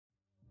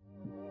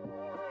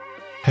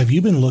Have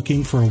you been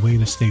looking for a way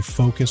to stay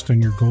focused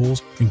on your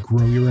goals and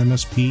grow your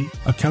MSP?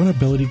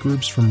 Accountability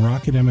groups from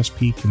Rocket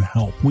MSP can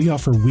help. We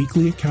offer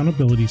weekly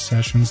accountability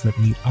sessions that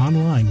meet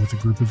online with a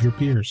group of your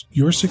peers.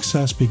 Your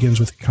success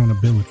begins with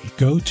accountability.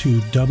 Go to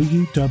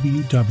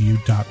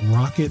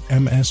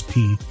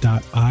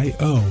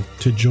www.rocketmsp.io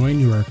to join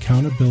your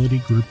accountability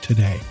group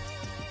today.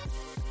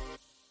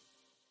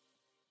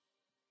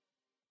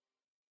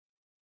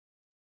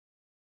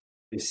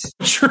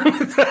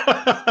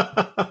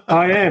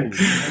 I am.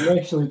 I'm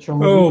actually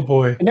trying. Oh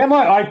boy! And now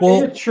my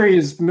IKEA tree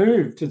has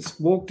moved. It's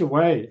walked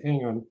away.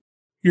 Hang on.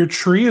 Your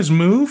tree has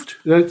moved?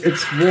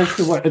 It's walked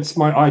away. It's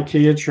my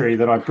IKEA tree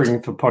that I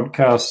bring for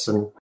podcasts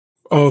and.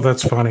 Oh,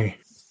 that's funny.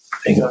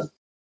 Hang on.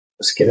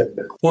 Let's get it.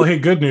 Well, hey,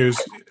 good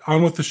news.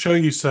 On with the show,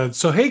 you said.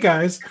 So, hey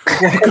guys,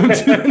 welcome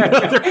to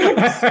another.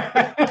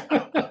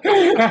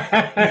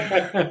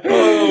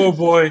 Oh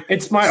boy!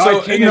 It's my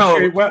IKEA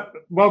tree.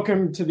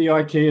 Welcome to the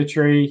IKEA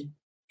tree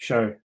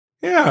show.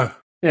 Yeah.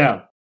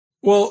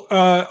 Well,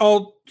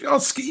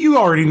 you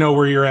already know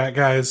where you're at,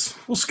 guys.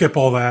 We'll skip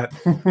all that.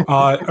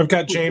 I've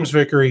got James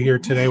Vickery here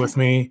today with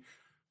me.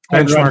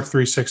 Benchmark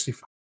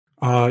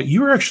 365.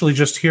 You were actually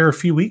just here a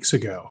few weeks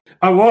ago.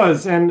 I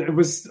was, and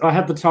I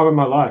had the time of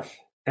my life,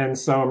 and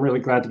so I'm really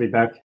glad to be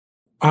back.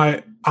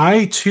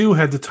 I too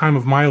had the time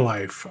of my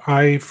life.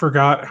 I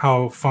forgot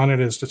how fun it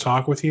is to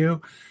talk with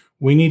you.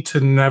 We need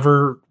to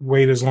never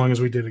wait as long as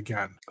we did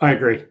again. I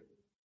agree.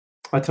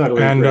 I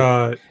totally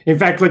agree. In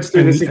fact, let's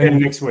do this again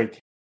next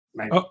week.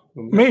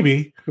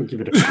 Maybe. We'll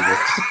give it a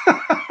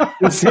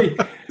few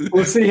weeks.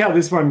 We'll see how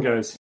this one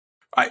goes.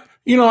 I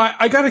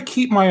got to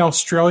keep my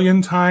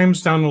Australian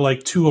times down to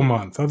like 2 a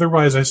month.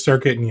 Otherwise, I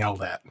start getting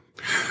yelled at.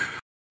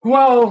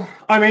 Well,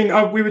 I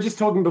mean, we were just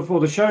talking before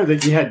the show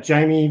that you had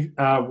Jamie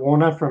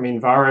Warner from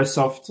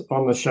Envirosoft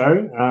on the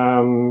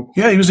show.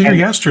 Yeah, he was here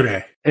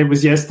yesterday. It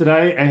was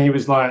yesterday, and he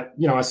was like,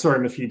 I saw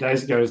him a few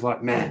days ago. He was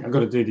like, man, I've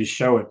got to do this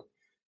show at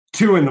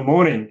 2 a.m.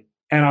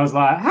 And I was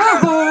like,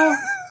 ha!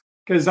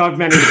 Because I've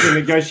managed to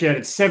negotiate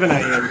at 7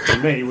 a.m. for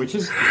me, which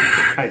is,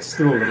 it's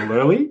still a little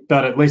early,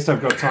 but at least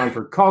I've got time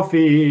for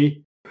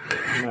coffee.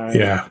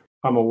 Yeah.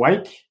 I'm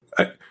awake.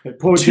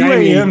 Poor 2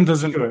 a.m.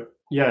 doesn't...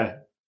 Yeah.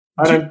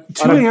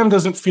 2 a.m.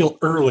 doesn't feel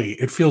early.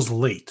 It feels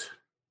late.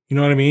 You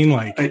know what I mean?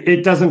 Like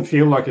it doesn't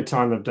feel like a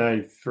time of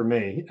day for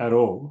me at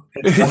all.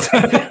 I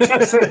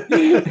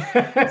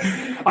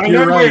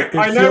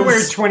know we're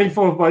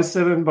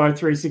 24/7 by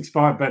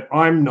 365, but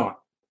I'm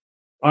not.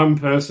 I'm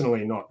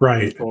personally not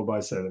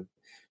 24/7.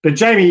 But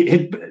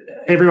Jamie,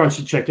 everyone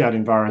should check out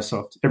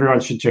Envirosoft. Everyone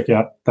should check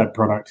out that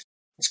product.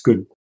 It's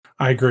good.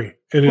 I agree.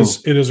 It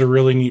is a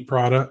really neat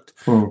product.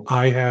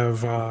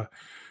 I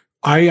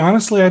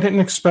honestly didn't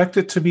expect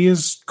it to be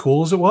as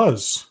cool as it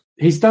was.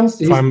 They've done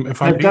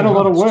a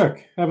lot of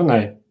work, haven't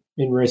they,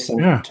 in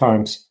recent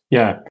times?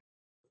 Yeah.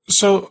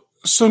 So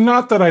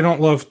not that I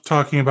don't love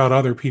talking about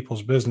other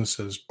people's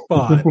businesses,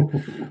 but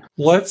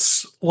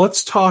let's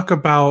talk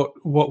about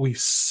what we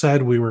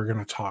said we were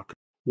going to talk about.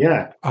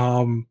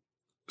 Yeah.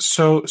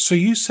 So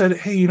you said,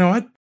 hey, you know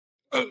what?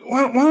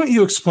 Why don't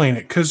you explain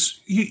it? Because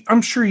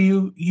I'm sure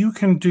you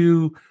can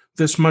do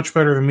this much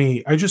better than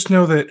me. I just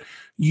know that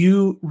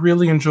you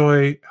really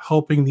enjoy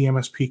helping the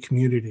MSP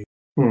community.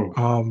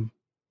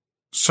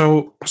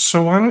 So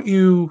why don't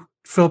you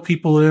fill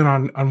people in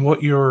on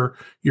what your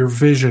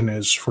vision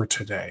is for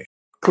today?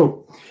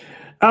 Cool.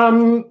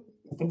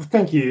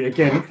 Thank you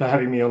again for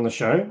having me on the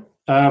show.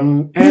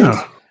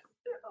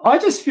 I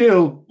just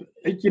feel,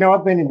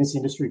 I've been in this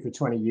industry for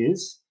 20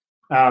 years.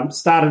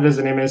 Started as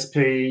an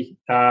MSP.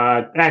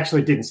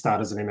 Actually didn't start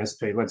as an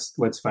MSP.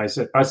 Let's face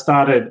it. I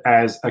started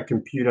as a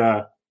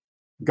computer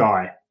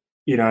guy.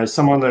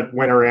 Someone that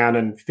went around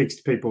and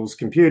fixed people's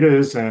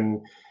computers,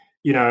 and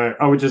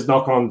I would just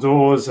knock on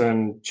doors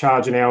and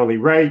charge an hourly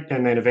rate,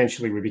 and then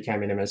eventually we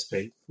became an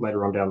MSP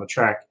later on down the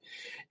track.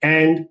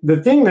 And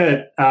the thing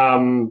that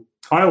I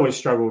always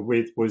struggled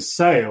with was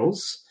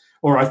sales,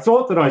 or I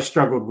thought that I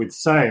struggled with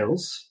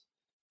sales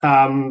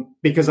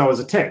because I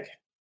was a tech.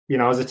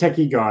 I was a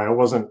techie guy. I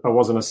wasn't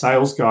a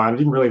sales guy. I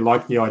didn't really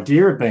like the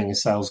idea of being a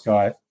sales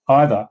guy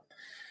either.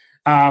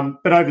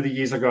 But over the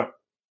years, I got,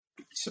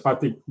 I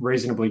think,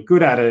 reasonably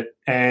good at it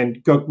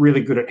and got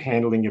really good at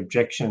handling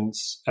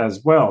objections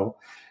as well.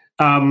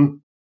 So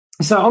I'm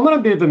on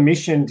a bit of a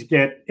mission to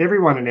get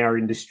everyone in our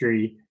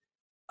industry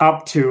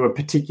up to a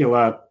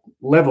particular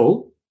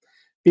level,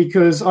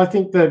 because I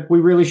think that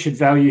we really should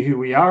value who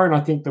we are, and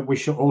I think that we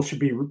should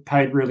be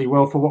paid really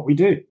well for what we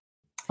do.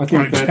 I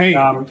think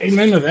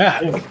amen to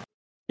that.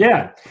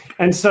 Yeah,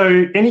 and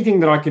so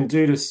anything that I can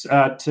do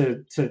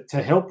to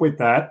help with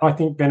that, I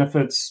think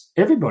benefits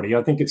everybody.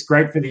 I think it's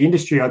great for the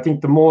industry. I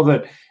think the more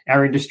that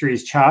our industry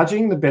is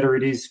charging, the better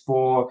it is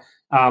for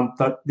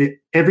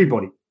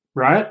everybody.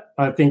 Right?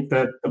 I think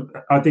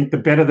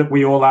the better that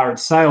we all are at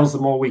sales, the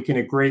more we can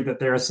agree that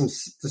there are some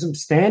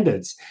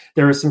standards.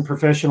 There are some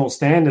professional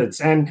standards,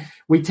 and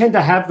we tend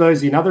to have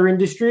those in other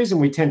industries, and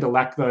we tend to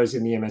lack those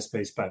in the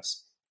MSP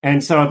space.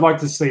 And so I'd like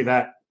to see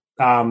that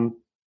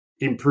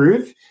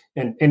improve.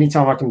 And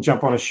anytime I can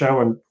jump on a show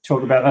and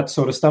talk about that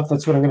sort of stuff,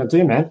 that's what I'm going to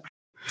do, man.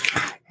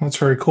 That's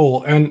very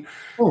cool. And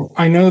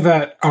I know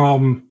that,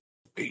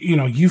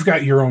 you've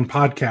got your own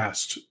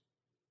podcast,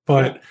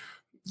 but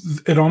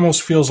it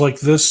almost feels like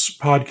this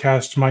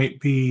podcast might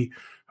be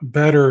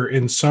better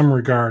in some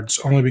regards,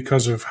 only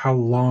because of how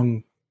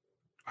long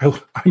I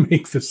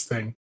make this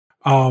thing.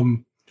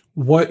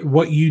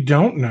 What you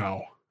don't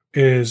know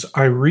is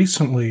I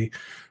recently,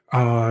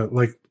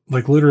 like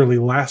literally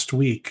last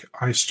week,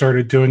 I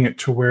started doing it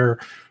to where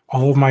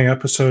all of my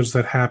episodes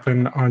that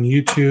happen on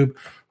YouTube,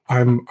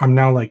 I'm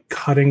now like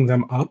cutting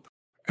them up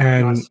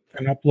and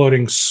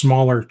uploading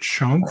smaller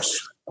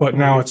chunks. But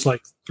now it's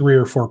like 3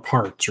 or 4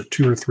 parts or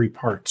 2 or 3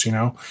 parts.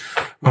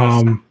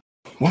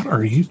 What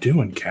are you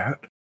doing, Kat?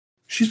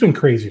 She's been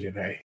crazy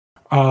today.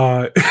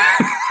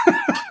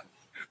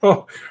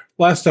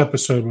 Last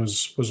episode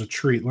was a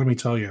treat, let me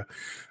tell you.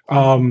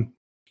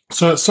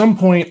 So at some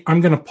point,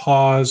 I'm going to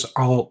pause.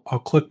 I'll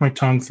click my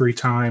tongue 3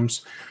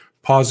 times,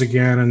 pause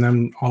again, and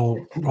then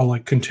I'll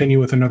like continue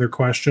with another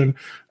question.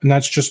 And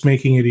that's just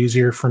making it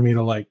easier for me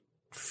to like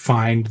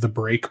find the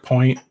break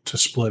point to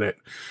split it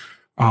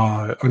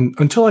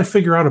until I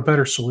figure out a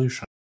better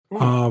solution.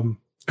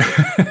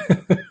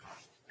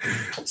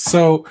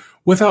 So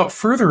without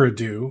further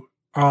ado,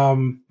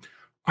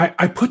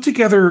 I put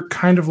together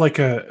kind of like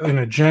an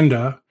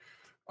agenda.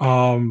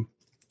 And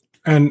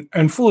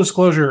full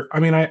disclosure, I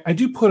mean, I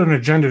do put an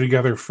agenda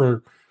together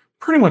for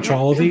pretty much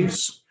all of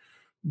these,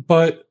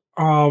 but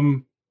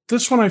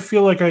this one I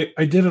feel like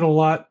I did it a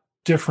lot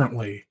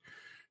differently,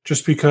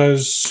 just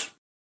because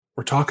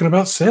we're talking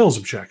about sales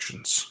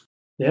objections.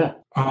 Yeah.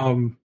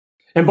 And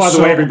by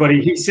the way,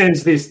 everybody, he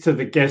sends this to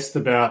the guest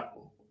about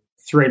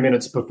 3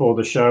 minutes before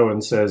the show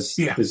and says,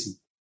 No,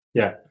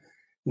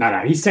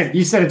 you sent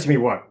it to me,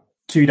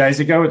 2 days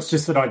ago? It's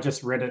just that I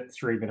just read it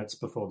 3 minutes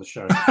before the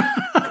show.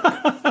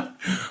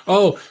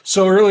 Oh,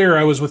 so earlier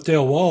I was with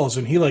Dale Walls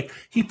and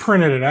he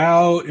printed it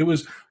out. It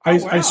was,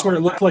 I swear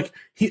it looked like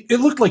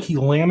he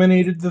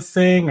laminated the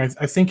thing. I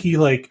think he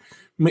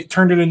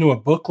turned it into a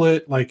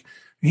booklet.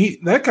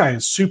 That guy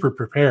is super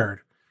prepared.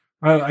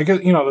 I guess,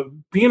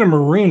 being a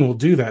Marine will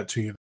do that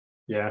to you.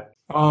 Yeah.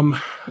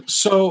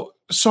 So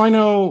I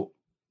know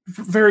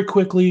very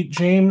quickly,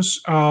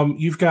 James,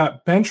 you've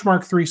got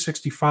Benchmark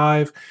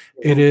 365.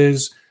 It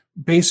is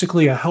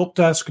basically a help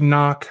desk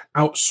knock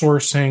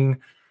outsourcing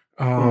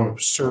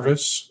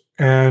service,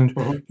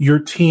 and your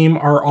team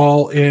are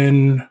all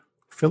in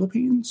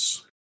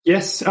Philippines?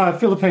 Yes,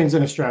 Philippines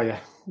and Australia.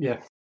 Yeah.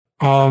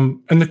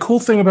 And the cool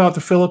thing about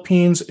the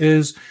Philippines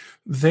is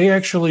they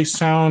actually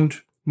sound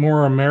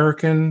more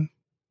American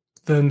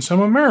than some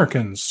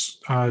Americans,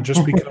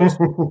 just because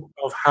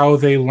of how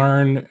they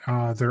learn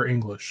their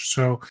English.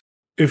 So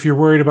if you're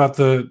worried about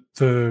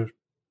the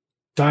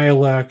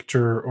dialect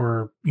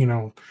or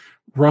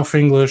rough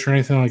English or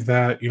anything like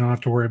that, you don't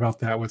have to worry about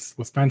that with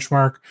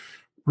Benchmark.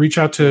 Reach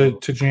out to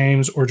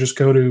James or just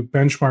go to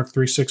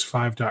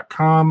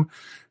benchmark365.com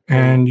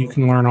and you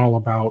can learn all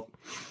about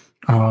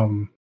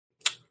the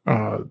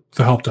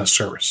help desk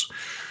service.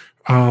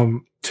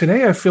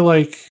 Today, I feel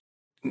like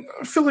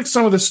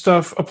some of this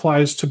stuff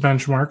applies to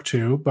Benchmark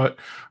too, but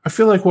I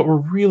feel like what we're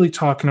really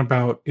talking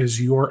about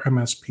is your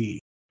MSP.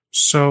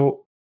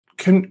 So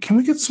can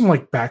we get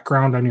some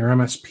background on your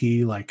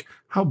MSP? Like,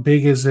 how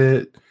big is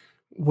it?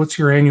 What's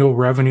your annual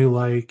revenue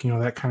like?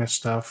 That kind of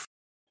stuff.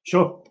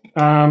 Sure.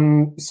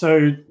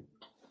 So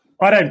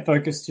I don't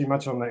focus too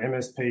much on the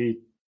MSP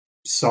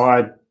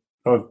side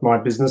of my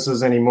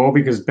businesses anymore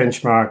because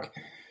Benchmark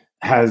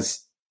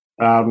has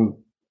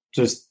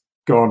just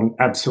gone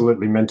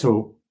absolutely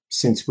mental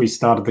since we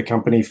started the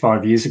company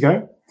 5 years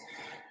ago.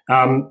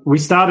 We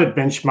started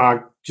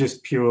Benchmark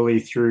just purely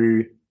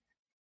through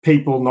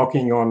people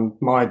knocking on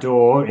my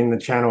door in the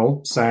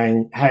channel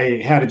saying, "Hey,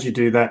 how did you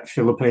do that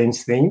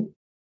Philippines thing?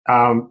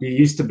 You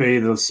used to be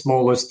the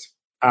smallest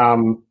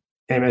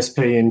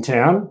MSP in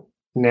town.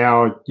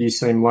 Now you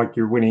seem like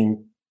you're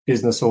winning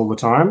business all the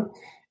time."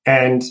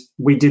 And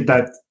we did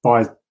that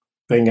by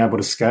being able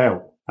to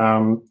scale.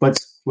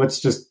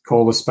 Let's just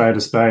call a spade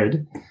a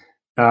spade.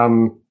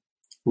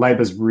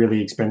 Labor's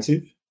really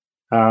expensive.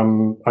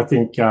 I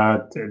think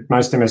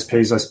most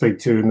MSPs I speak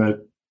to in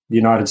the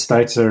United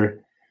States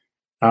are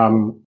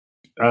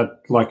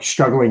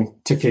struggling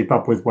to keep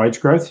up with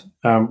wage growth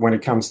when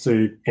it comes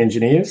to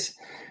engineers.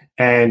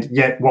 And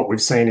yet what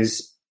we've seen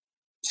is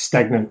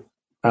stagnant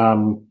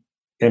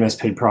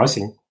MSP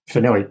pricing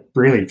for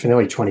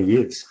nearly 20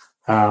 years.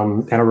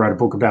 And I wrote a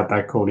book about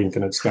that called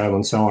Infinite Scale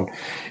and so on.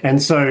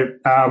 And so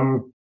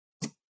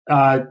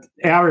our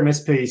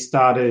MSP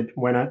started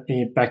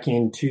back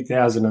in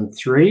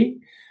 2003.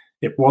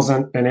 It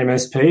wasn't an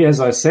MSP,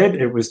 as I said.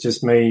 It was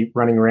just me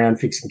running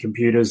around fixing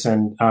computers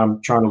and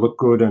trying to look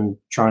good and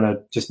trying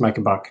to just make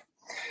a buck.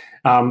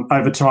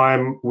 Over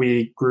time,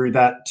 we grew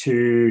that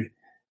to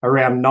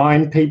around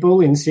 9 people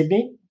in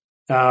Sydney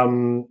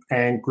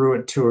and grew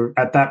it to,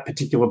 at that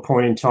particular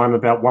point in time,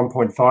 about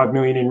 1.5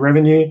 million in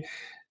revenue,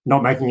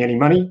 not making any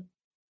money.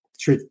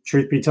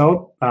 truth be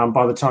told.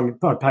 By the time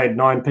I paid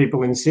 9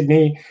 people in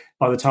Sydney,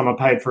 by the time I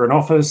paid for an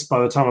office, by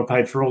the time I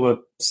paid for all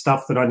the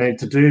stuff that I needed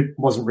to do,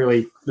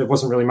 there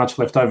wasn't really much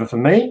left over for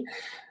me.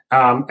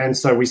 And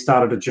so we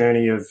started a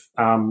journey of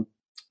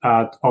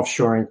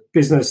offshoring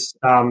business.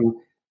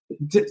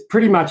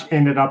 Pretty much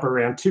ended up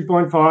around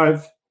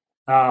 2.5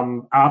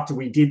 after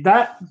we did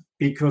that,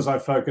 because I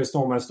focused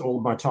almost all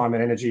of my time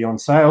and energy on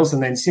sales.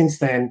 And then since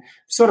then,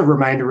 sort of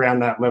remained around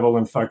that level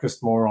and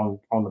focused more on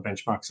the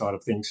benchmark side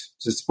of things.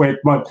 It's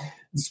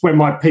where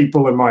my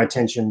people and my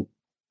attention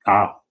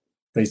are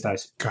these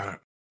days. Got it. Does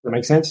that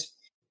make sense?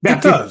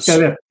 It does.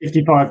 About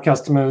 55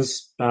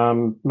 customers,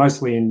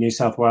 mostly in New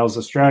South Wales,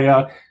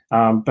 Australia,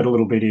 but a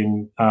little bit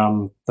in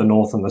the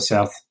north and the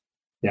south.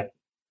 Yeah.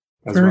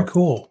 Very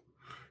cool.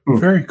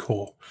 Very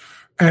cool.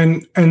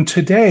 And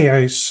today,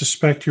 I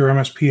suspect your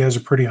MSP has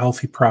a pretty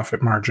healthy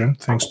profit margin,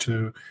 thanks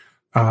to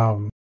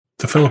the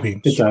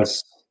Philippines. It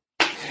does.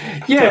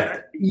 Yeah.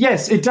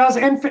 Yes, it does,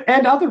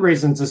 and other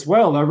reasons as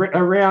well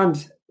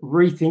around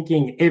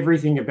rethinking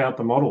everything about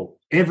the model.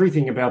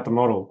 Everything about the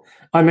model.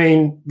 I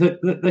mean,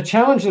 the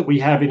challenge that we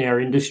have in our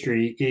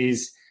industry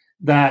is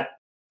that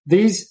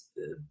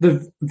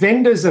the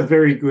vendors are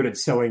very good at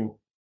selling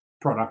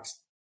products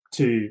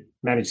to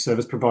managed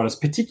service providers,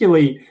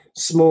 particularly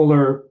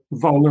smaller,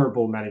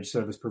 vulnerable managed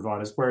service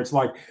providers, where it's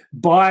like,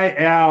 buy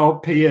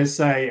our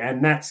PSA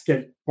and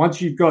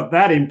once you've got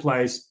that in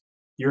place,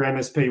 your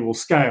MSP will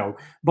scale.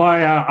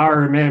 Buy our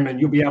RMM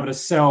and you'll be able to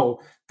sell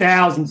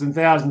thousands and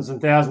thousands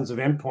and thousands of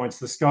endpoints.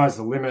 The sky's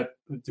the limit,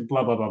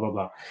 blah, blah, blah, blah,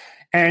 blah.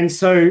 And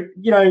so,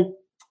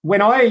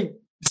 when I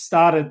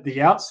started the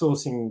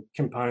outsourcing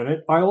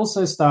component, I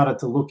also started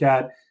to look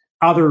at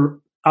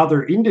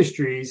other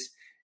industries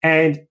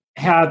and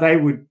how they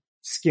would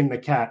skin the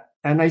cat.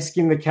 And they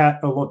skin the cat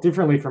a lot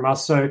differently from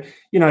us. So,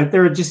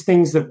 there are just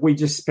things that we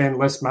just spend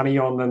less money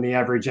on than the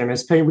average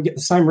MSP. And we get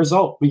the same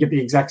result. We get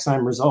the exact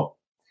same result,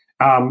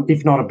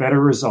 if not a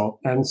better result.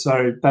 And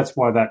so that's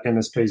why that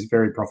MSP is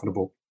very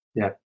profitable.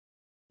 Yeah.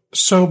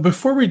 So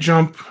before we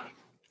jump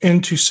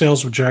into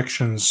sales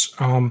objections,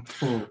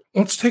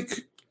 let's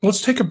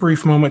take a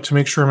brief moment to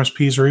make sure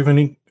MSPs are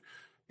even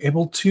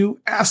able to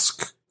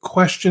ask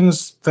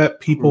questions that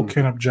people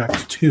can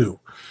object to.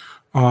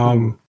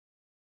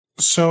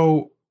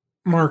 So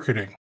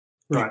marketing,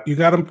 right? You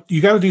got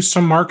to do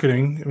some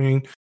marketing. I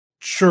mean,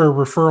 sure,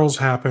 referrals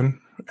happen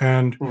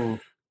and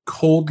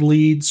cold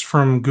leads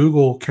from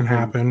Google can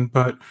happen,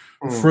 but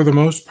for the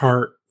most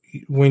part,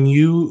 when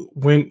you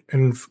went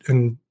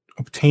and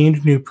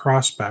obtained new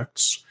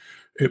prospects,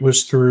 it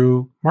was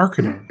through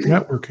marketing,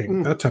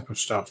 networking, that type of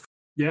stuff.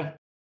 Yeah.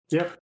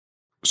 Yeah.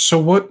 So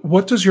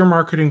what does your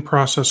marketing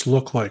process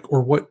look like,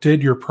 or what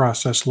did your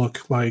process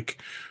look like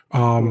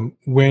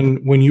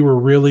when you were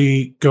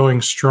really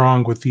going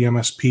strong with the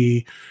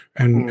MSP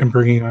and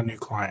bringing on new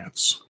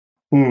clients?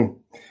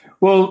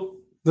 Well,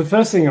 the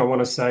first thing I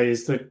want to say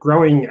is that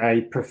growing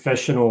a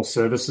professional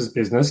services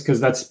business,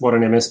 because that's what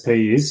an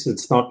MSP is.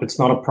 It's not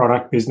a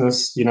product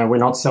business. We're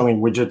not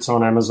selling widgets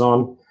on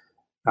Amazon.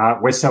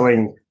 We're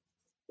selling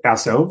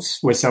ourselves.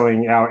 We're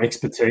selling our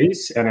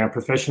expertise and our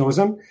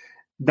professionalism.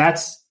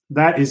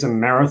 That is a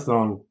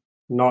marathon,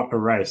 not a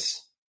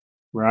race,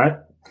 right?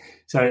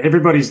 So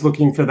everybody's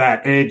looking for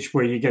that edge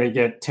where you're going to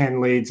get 10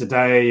 leads a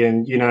day,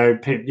 and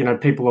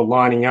people are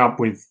lining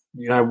up with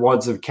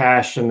wads of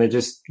cash, and they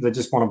just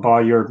want to buy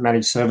your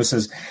managed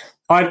services.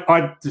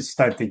 I just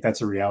don't think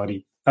that's a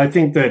reality. I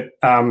think that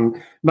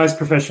most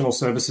professional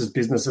services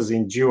businesses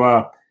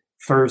endure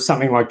for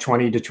something like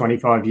 20 to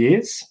 25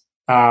 years.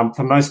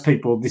 For most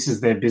people, this is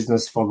their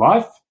business for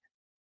life.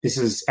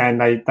 And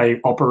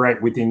they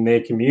operate within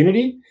their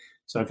community.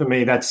 So for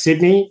me, that's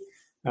Sydney.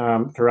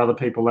 For other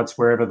people, that's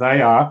wherever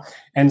they are.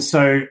 And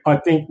so I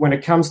think when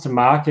it comes to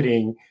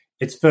marketing,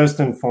 it's first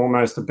and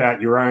foremost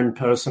about your own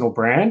personal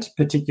brand,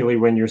 particularly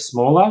when you're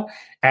smaller,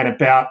 and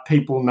about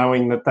people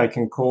knowing that they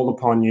can call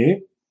upon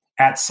you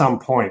at some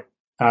point.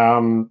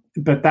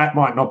 But that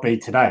might not be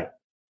today.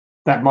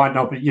 That might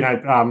not be,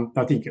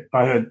 I think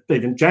I heard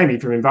even Jamie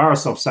from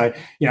Envirosoft say,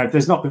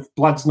 if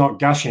blood's not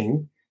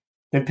gushing,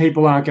 then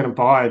people aren't going to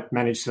buy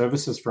managed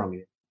services from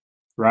you.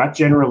 Right?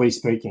 Generally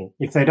speaking,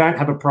 if they don't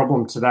have a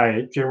problem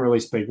today, generally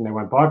speaking, they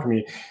won't buy from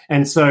you.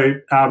 And so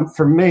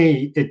for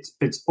me,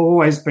 it's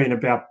always been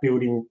about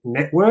building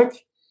network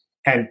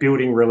and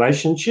building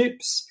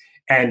relationships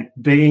and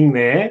being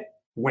there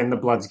when the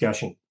blood's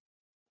gushing,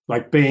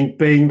 like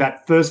being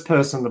that first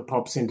person that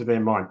pops into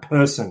their mind,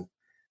 person,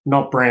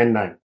 not brand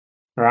name.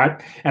 All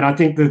right. And I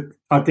think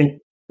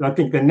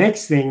the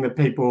next thing that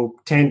people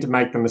tend to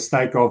make the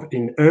mistake of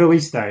in early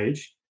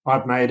stage,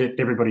 I've made it,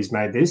 everybody's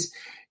made this,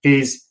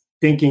 is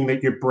thinking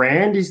that your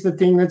brand is the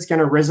thing that's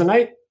going to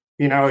resonate.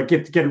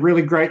 Get a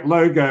really great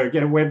logo,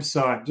 get a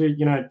website, do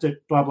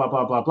blah, blah,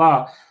 blah, blah,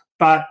 blah.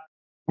 But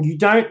you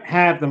don't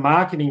have the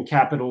marketing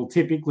capital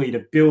typically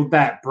to build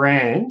that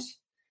brand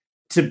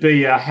to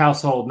be a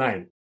household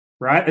name,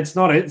 right? It's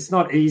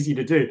not easy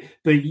to do.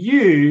 But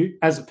you,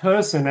 as a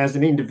person, as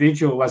an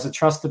individual, as a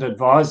trusted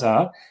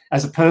advisor,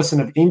 as a person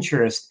of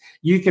interest,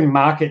 you can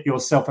market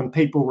yourself and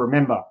people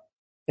remember.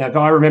 Now, if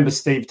I remember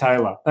Steve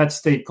Taylor, that's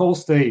Steve. Call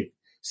Steve.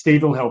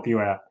 Steve will help you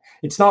out.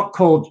 It's not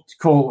call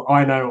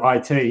I know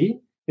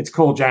IT. It's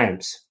call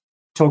James.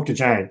 Talk to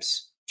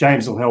James.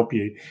 James will help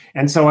you.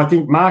 And so I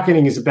think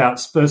marketing is about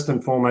first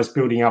and foremost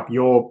building up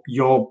your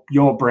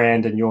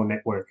brand and your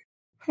network.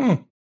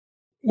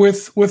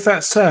 With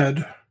that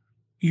said,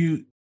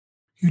 you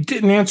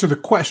didn't answer the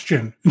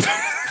question.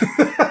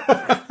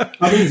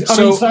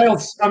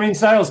 I mean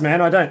sales,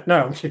 man. I don't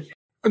know.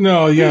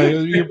 No, yeah,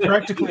 you're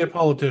practically a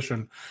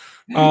politician.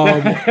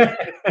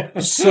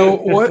 So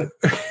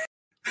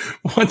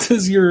what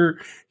does your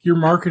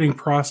marketing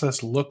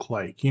process look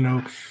like?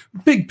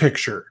 Big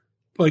picture.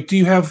 Like, do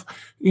you have,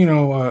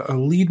 a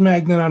lead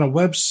magnet on a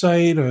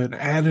website, an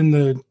ad in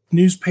the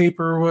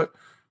newspaper?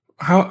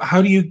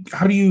 How do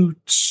you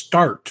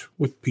start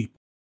with people?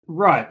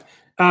 Right.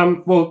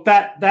 Well,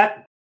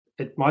 that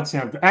it might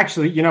sound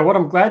actually. You know what?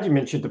 I'm glad you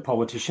mentioned the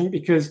politician,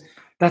 because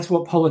that's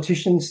what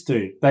politicians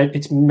do.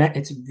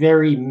 It's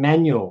very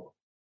manual,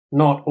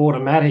 not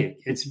automatic.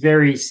 It's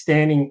very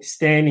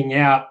standing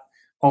out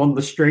on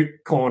the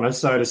street corner,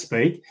 so to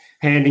speak,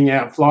 handing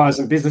out flyers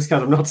and business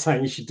cards. I'm not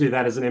saying you should do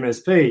that as an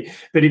MSP,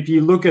 but if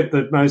you look at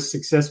the most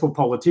successful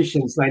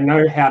politicians, they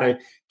know how to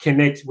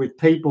connect with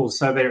people,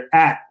 so they're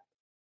at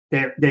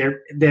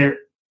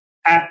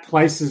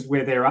places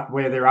where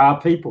there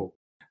are people.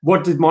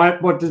 What does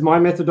my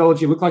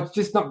methodology look like?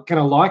 You're just not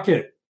going to like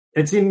it.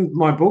 It's in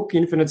my book,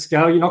 Infinite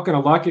Scale. You're not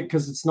going to like it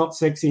because it's not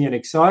sexy and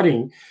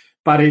exciting,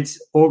 but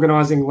it's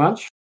organizing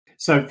lunch.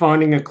 So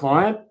finding a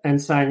client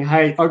and saying,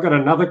 hey, I've got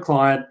another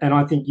client and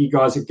I think you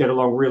guys would get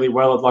along really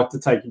well. I'd like to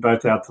take you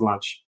both out to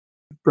lunch,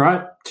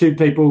 right? Two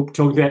people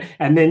talking about,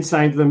 and then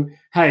saying to them,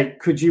 hey,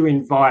 could you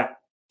invite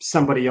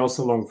somebody else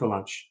along for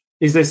lunch?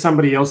 Is there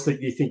somebody else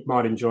that you think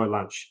might enjoy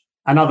lunch?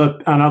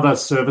 Another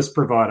service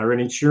provider, an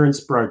insurance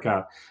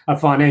broker, a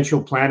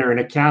financial planner, an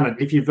accountant.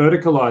 If you're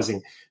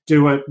verticalizing,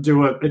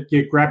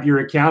 you grab your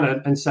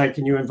accountant and say,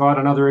 can you invite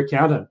another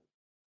accountant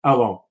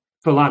along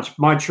for lunch?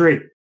 My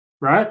treat,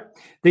 right?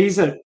 These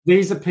are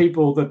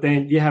people that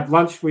then you have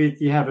lunch with,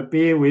 you have a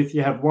beer with,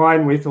 you have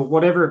wine with, or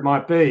whatever it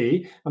might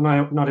be. I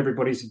know not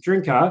everybody's a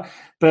drinker,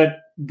 but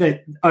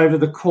that over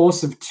the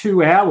course of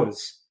 2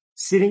 hours,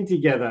 sitting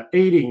together,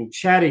 eating,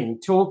 chatting,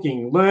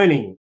 talking,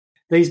 learning,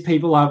 these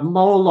people are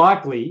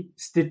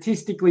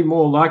statistically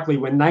more likely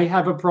when they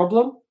have a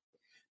problem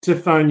to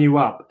phone you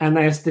up. And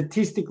they are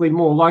statistically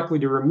more likely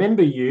to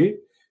remember you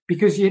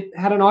because you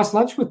had a nice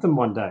lunch with them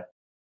one day,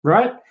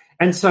 right?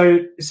 And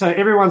so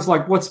everyone's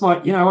like, what's my,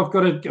 I've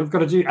got to do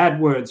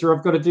AdWords, or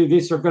I've got to do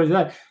this, or I've got to do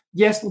that.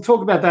 Yes, we'll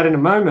talk about that in a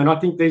moment. I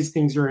think these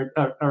things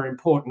are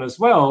important as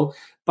well.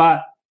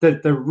 But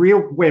the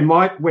real, where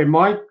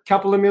my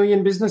couple of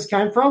million business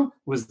came from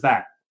was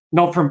that,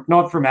 not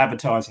from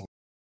advertising.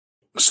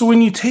 So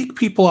when you take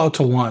people out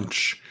to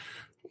lunch,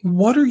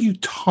 what are you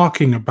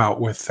talking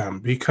about with them?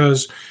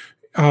 Because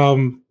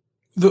the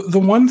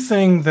one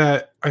thing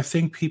that I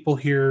think people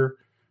here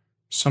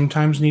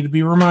sometimes need to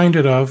be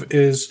reminded of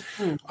is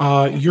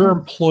your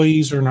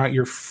employees are not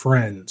your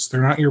friends.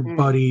 They're not your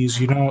buddies.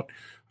 You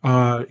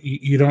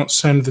don't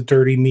send the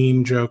dirty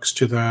meme jokes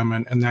to them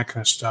and that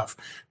kind of stuff.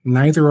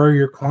 Neither are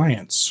your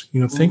clients.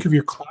 Think of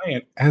your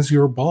client as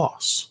your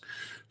boss.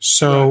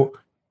 So right.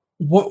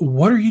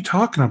 What are you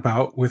talking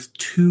about with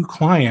two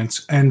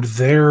clients and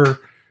their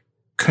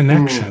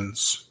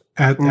connections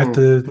at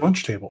the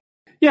lunch table?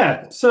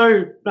 Yeah.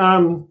 So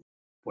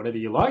whatever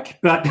you like,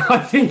 but I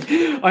think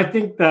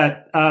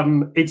that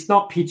it's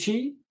not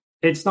pitchy,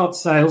 it's not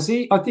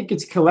salesy. I think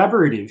it's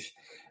collaborative.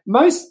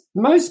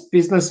 Most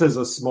businesses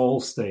are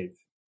small, Steve.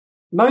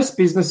 Most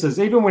businesses,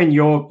 even when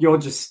you're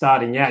just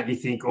starting out, you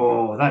think,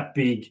 oh, that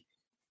big,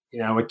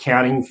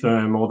 accounting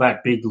firm, or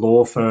that big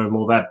law firm,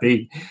 or that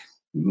big.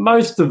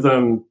 Most of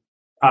them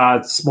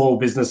are small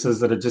businesses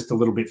that are just a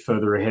little bit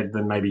further ahead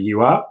than maybe you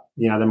are.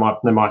 They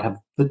might have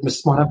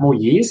more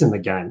years in the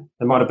game.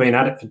 They might have been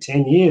at it for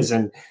 10 years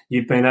and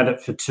you've been at it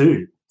for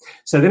 2.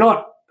 So they're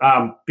not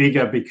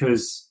bigger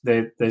because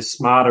they're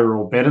smarter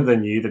or better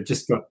than you. They've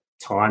just got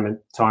time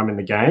in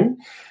the game.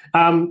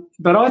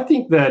 But I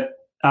think that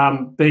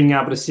being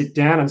able to sit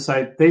down and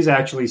say, these are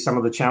actually some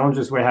of the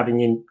challenges we're having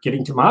in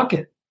getting to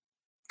market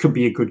could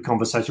be a good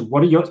conversation.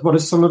 What are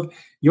some of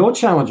your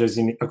challenges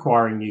in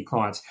acquiring new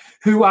clients?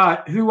 Who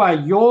are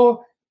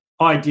your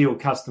ideal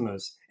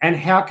customers, and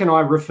how can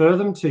I refer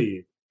them to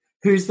you?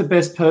 Who's the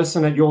best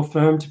person at your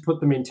firm to put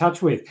them in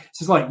touch with?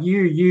 So it's like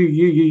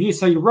you.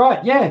 So you're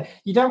right. Yeah,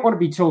 you don't want to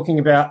be talking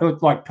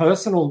about like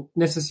personal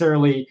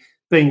necessarily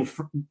being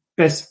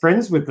best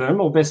friends with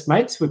them or best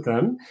mates with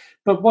them,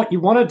 but what you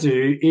want to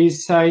do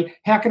is say,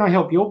 how can I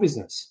help your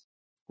business?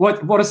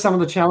 What are some of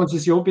the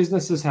challenges your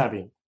business is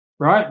having?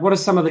 Right? What are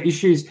some of the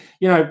issues?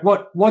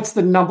 What's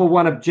the number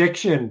one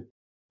objection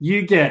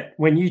you get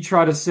when you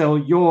try to sell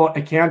your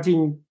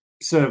accounting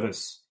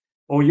service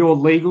or your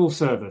legal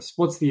service?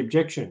 What's the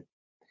objection?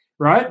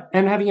 right?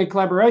 And having a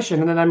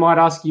collaboration, and then they might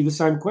ask you the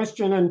same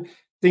question and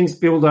things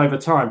build over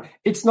time.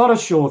 It's not a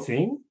sure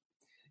thing.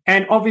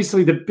 And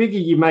obviously, the bigger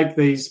you make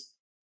these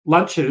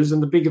lunches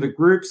and the bigger the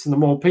groups and the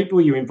more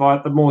people you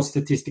invite, the more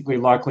statistically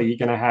likely you're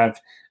going to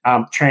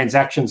have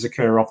transactions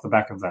occur off the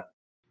back of that.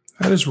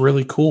 That is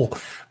really cool.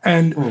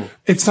 And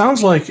it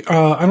sounds like,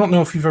 I don't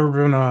know if you've ever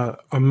been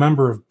a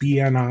member of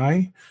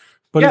BNI,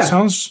 but it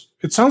sounds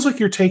like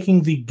you're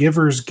taking the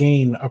giver's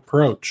gain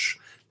approach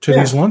to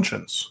these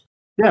luncheons.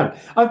 Yeah,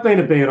 I've been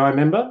a BNI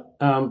member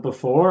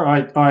before.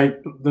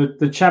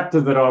 The chapter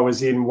that I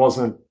was in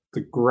wasn't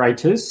the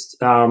greatest.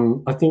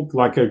 I think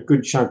like a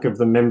good chunk of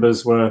the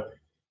members were,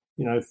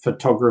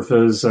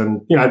 photographers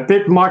and,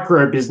 bit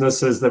micro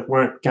businesses that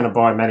weren't going to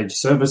buy managed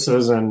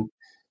services and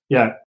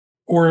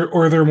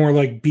Or they're more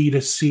like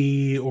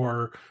B2C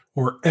or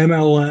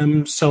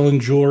MLM selling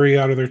jewelry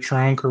out of their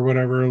trunk or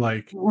whatever.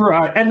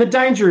 Right. And the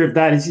danger of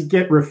that is you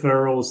get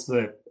referrals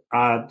that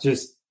are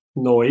just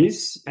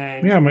noise.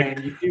 And my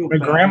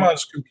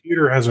grandma's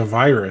computer has a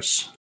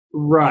virus.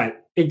 Right.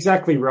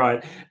 Exactly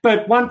right.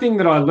 But one thing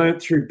that I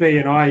learned through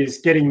BNI is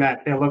getting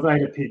that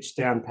elevator pitch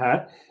down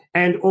pat,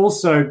 and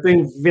also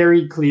being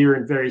very clear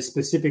and very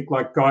specific.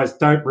 Like, guys,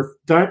 don't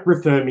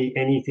refer me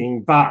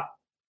anything but.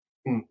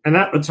 And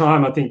at the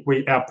time, I think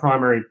our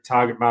primary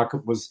target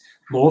market was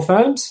law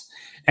firms,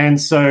 and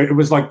so it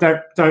was like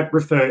don't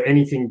refer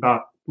anything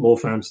but law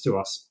firms to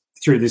us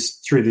through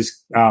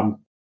this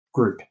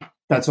group.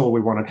 That's all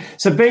we wanted.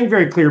 So being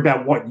very clear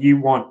about what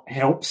you want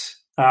helps.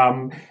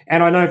 And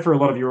I know for a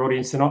lot of your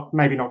audience, they're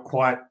maybe not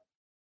quite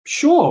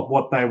sure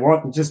what they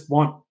want and just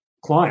want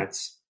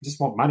clients, just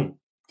want money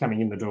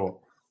coming in the door.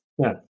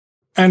 Yeah.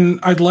 And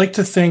I'd like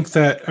to think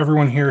that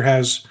everyone here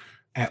has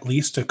at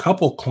least a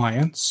couple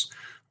clients.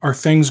 Are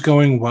things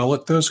going well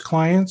at those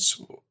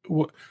clients?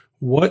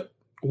 What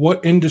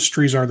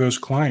industries are those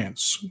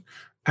clients?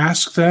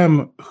 Ask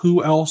them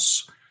who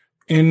else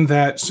in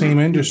that same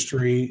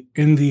industry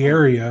in the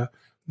area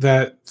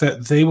that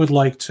they would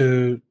like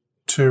to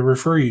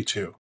refer you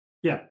to.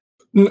 Yeah.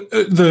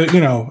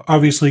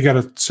 Obviously you got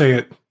to say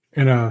it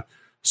in a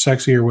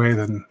sexier way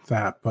than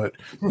that, but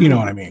you know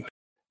what I mean.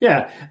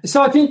 Yeah.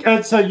 So I think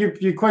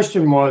your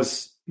question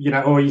was,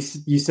 or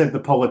you said the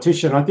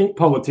politician. I think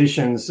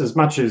politicians, as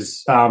much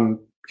as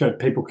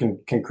people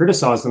can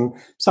criticize them,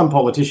 some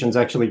politicians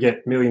actually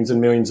get millions and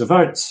millions of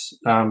votes,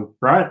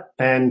 right?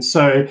 And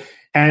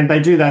they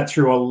do that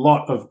through a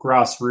lot of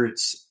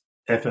grassroots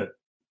effort,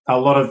 a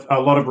lot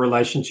of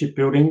relationship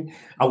building,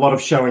 a lot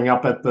of showing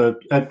up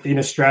in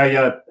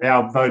Australia.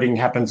 Our voting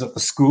happens at the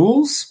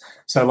schools.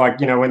 So,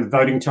 when the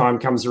voting time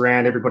comes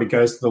around, everybody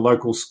goes to the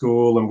local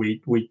school, and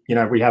we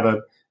have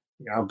a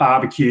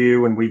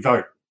barbecue and we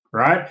vote.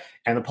 Right.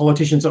 And the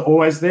politicians are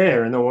always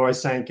there, and they're always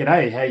saying,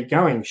 "G'day, how you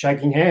going?"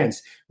 Shaking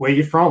hands. Where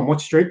you from?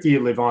 What street do you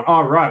live on?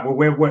 Oh, right. Well,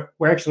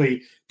 we're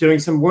actually doing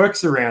some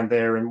works around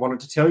there and wanted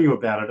to tell you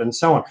about it, and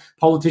so on.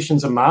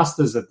 Politicians are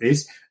masters at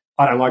this.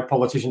 I don't like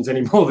politicians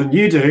any more than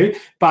you do,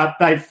 but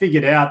they've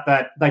figured out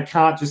that they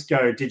can't just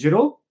go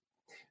digital.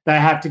 They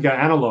have to go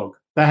analog.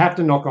 They have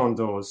to knock on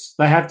doors.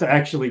 They have to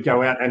actually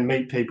go out and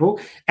meet people.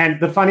 And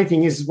the funny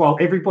thing is, while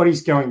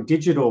everybody's going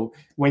digital,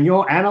 when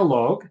you're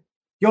analog,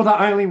 you're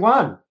the only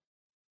one.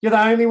 You're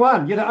the only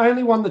one. You're the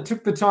only one that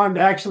took the time to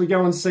actually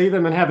go and see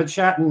them and have a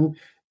chat and,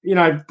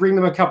 bring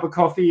them a cup of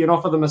coffee and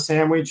offer them a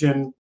sandwich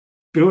and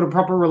build a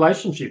proper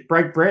relationship,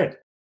 break bread.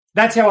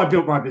 That's how I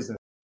built my business.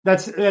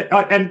 That's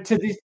and to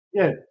this,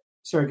 yeah.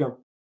 Sorry, go on.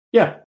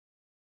 Yeah.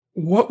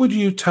 What would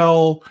you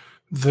tell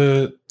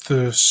the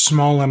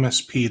small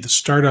MSP, the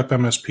startup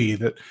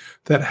MSP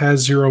that has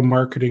zero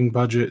marketing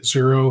budget,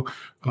 zero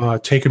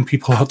taking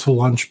people out to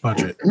lunch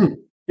budget?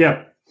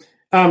 Yeah.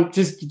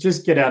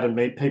 Just get out and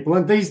meet people.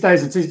 And these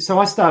days, it's easy. So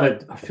I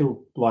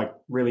feel like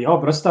really old,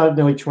 but I started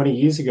nearly 20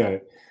 years ago.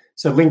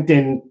 So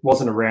LinkedIn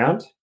wasn't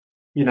around.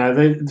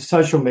 The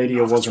social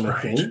media wasn't a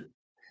thing.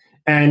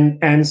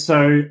 And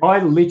so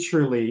I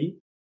literally,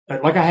 I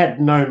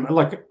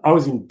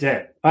was in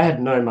debt. I had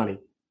no money.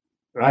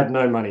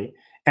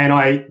 And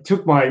I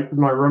took my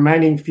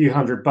remaining few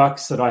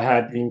 $100 that I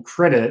had in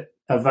credit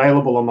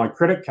available on my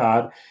credit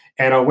card,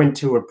 and I went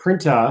to a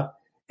printer,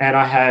 and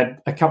I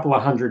had a couple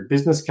of 100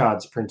 business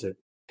cards printed.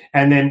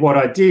 And then what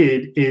I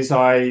did is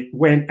I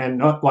went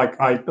and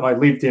I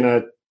lived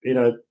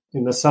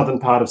in the southern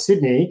part of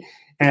Sydney,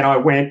 and I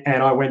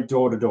went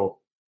door to door.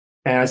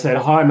 And I said,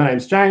 "Hi, my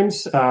name's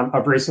James.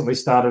 I've recently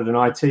started an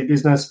IT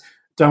business.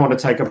 Don't want to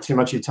take up too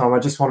much of your time. I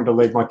just wanted to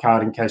leave my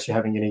card in case you're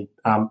having any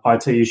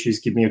IT issues.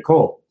 Give me a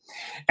call."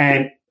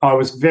 And I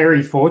was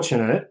very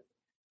fortunate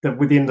that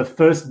within the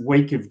first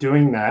week of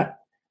doing that,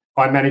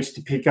 I managed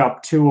to pick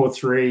up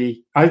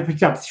three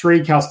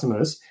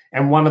customers,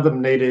 and one of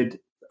them needed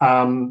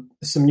some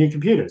new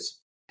computers.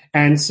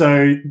 And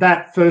so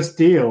that first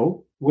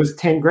deal was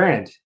 10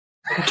 grand.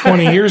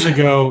 20 years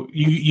ago,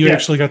 you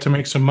actually got to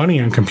make some money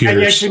on computers.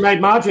 And you actually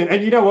made margin.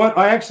 And you know what?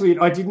 I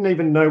didn't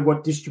even know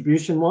what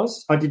distribution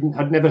was.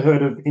 I'd never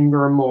heard of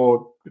Ingram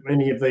or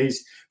any of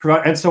these.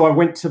 And so I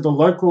went to the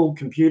local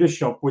computer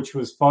shop, which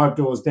was 5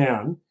 doors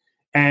down,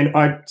 And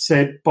I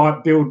said,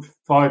 build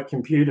 5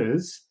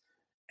 computers.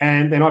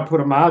 And then I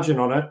put a margin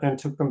on it and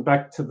took them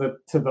back to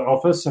the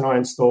office, and I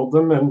installed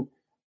them.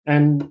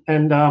 And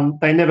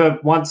they never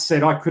once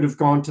said I could have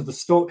gone to the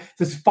store.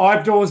 There's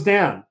 5 doors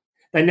down.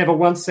 They never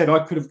once said I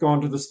could have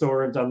gone to the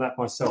store and done that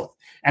myself.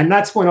 And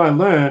that's when I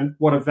learned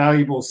what a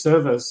valuable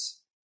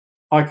service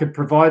I could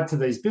provide to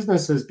these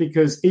businesses,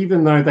 because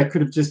even though they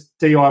could have just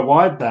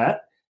DIY'd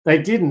that, they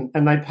didn't.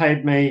 And they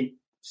paid me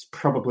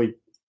probably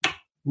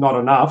not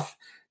enough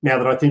now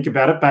that I think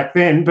about it back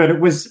then, but it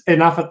was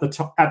enough at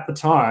the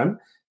time.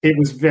 It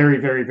was very,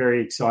 very,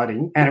 very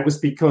exciting. And it was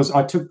because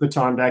I took the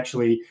time to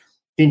actually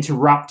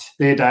interrupt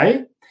their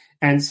day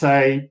and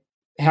say,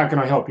 how can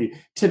I help you?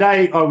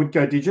 Today, I would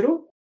go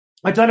digital.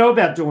 I don't know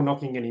about door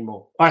knocking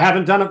anymore. I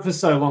haven't done it for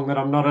so long that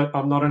I'm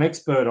not an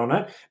expert on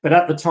it. But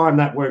at the time,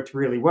 that worked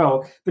really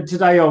well. But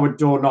today, I would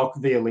door knock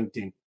via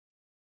LinkedIn.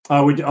 I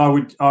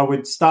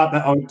would start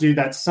that. I would do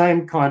that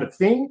same kind of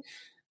thing,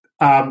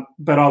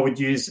 but I would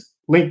use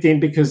LinkedIn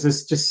because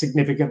there's just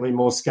significantly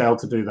more scale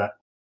to do that.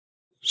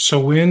 So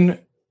when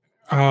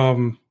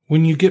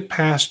you get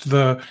past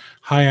the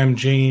 "Hi, I'm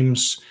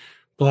James,"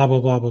 blah blah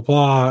blah blah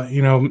blah,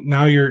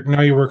 now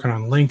you're working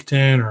on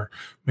LinkedIn, or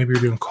maybe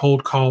you're doing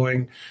cold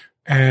calling,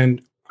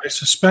 and I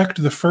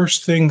suspect the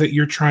first thing that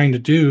you're trying to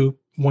do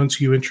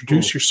once you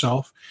introduce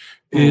yourself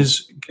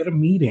is get a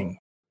meeting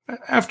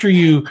after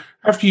you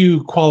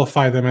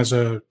qualify them as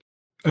a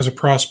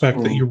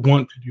prospect that you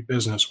want to do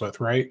business with,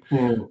 right?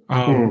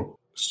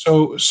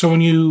 So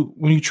when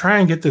you try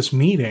and get this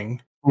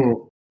meeting,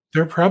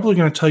 they're probably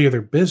going to tell you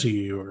they're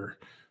busy, or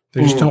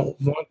they just don't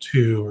want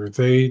to, or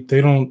they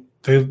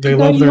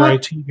love their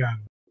IT guy.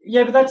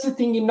 Yeah, but that's the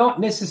thing. You're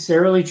not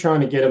necessarily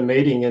trying to get a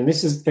meeting. And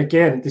this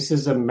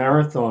is a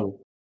marathon,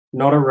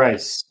 not a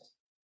race.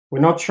 We're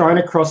not trying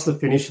to cross the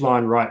finish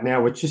line right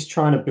now. We're just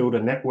trying to build a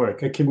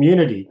network, a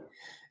community.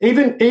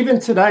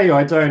 Even today,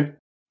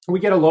 we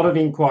get a lot of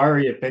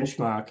inquiry at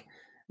Benchmark.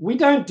 We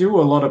don't do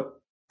a lot of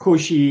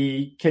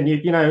pushy,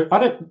 I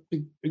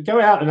don't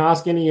go out and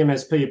ask any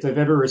MSP if they've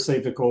ever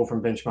received a call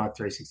from Benchmark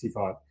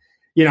 365,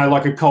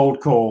 like a cold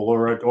call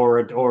or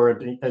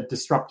a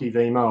disruptive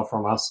email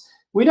from us.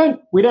 We don't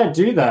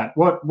do that.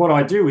 What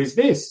I do is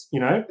this,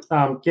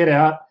 get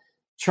out,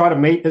 try to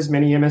meet as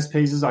many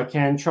MSPs as I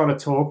can, try to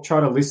talk,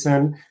 try to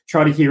listen,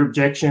 try to hear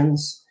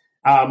objections,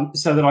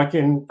 so that I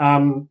can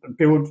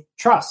build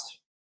trust,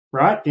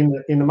 right,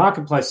 in the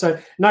marketplace. So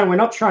no, we're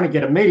not trying to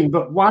get a meeting,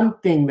 but one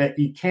thing that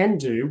you can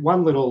do,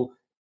 one little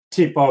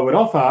tip I would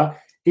offer,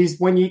 is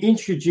when you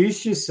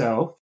introduce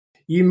yourself,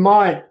 you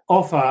might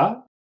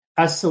offer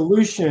a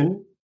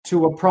solution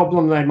to a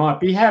problem they might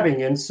be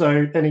having. And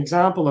so an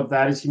example of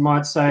that is you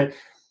might say,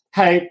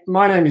 hey,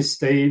 my name is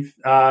Steve.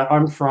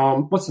 I'm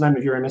from, what's the name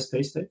of your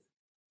MSP, Steve?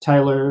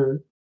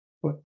 Taylor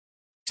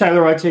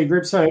IT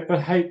Group. So,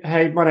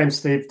 hey, my name's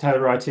Steve,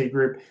 Taylor IT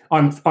Group.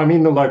 I'm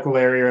in the local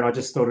area, and I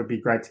just thought it'd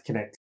be great to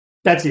connect.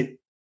 That's it.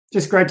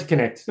 Just great to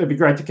connect. It'd be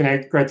great to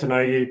connect. Great to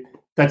know you.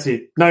 That's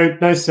it.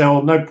 No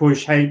sell, no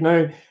push. Hey,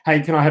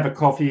 can I have a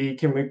coffee?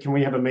 Can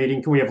we have a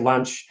meeting? Can we have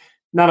lunch?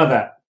 None of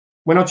that.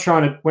 We're not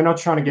trying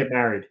to get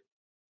married.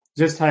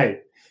 Just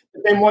hey.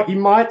 But then what you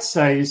might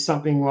say is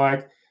something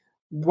like,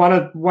 one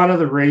of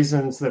the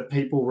reasons that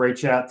people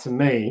reach out to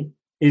me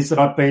is that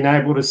I've been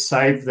able to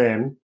save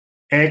them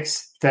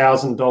X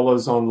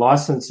 $1,000 on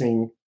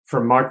licensing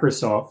from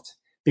Microsoft,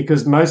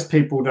 because most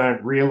people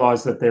don't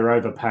realize that they're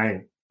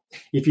overpaying.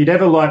 If you'd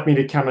ever like me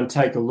to come and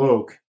take a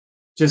look,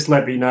 just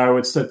let me know.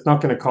 It's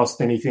not going to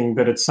cost anything,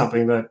 but it's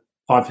something that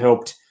I've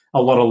helped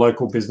a lot of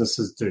local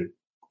businesses do.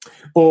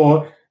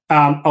 Or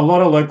a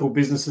lot of local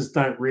businesses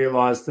don't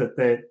realize that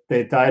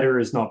their data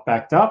is not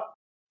backed up.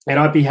 And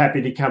I'd be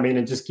happy to come in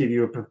and just give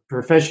you a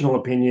professional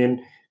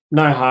opinion,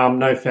 no harm,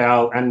 no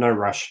foul, and no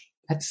rush.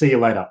 See you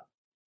later.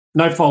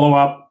 No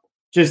follow-up.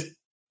 Just,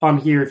 I'm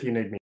here if you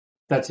need me.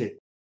 That's it.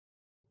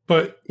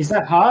 But is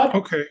that hard?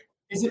 Okay.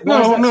 Is it?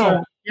 No.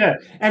 So, yeah.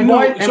 And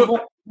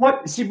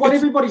what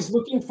everybody's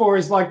looking for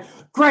is like,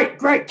 great,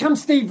 come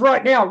Steve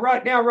right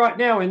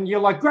now. And you're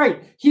like, great,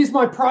 here's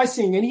my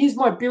pricing and here's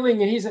my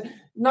billing and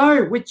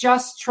no, we're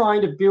just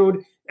trying to build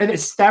and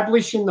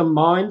establish in the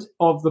mind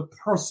of the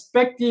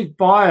prospective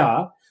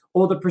buyer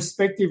or the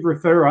prospective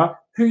referrer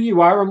who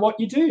you are and what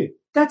you do.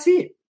 That's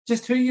it.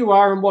 Just who you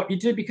are and what you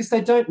do, because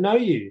they don't know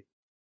you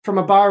from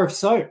a bar of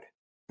soap.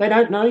 They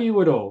don't know you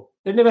at all.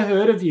 They've never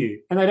heard of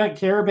you and they don't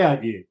care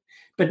about you.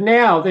 But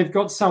now they've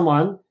got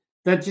someone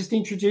that just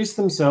introduced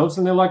themselves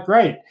and they're like,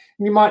 great.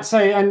 And you might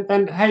say,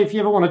 and hey, if you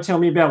ever want to tell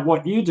me about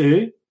what you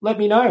do, let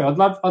me know.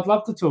 I'd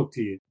love to talk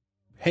to you.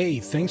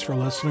 Hey, thanks for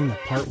listening to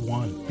part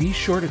 1. Be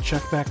sure to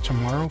check back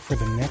tomorrow for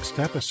the next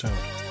episode.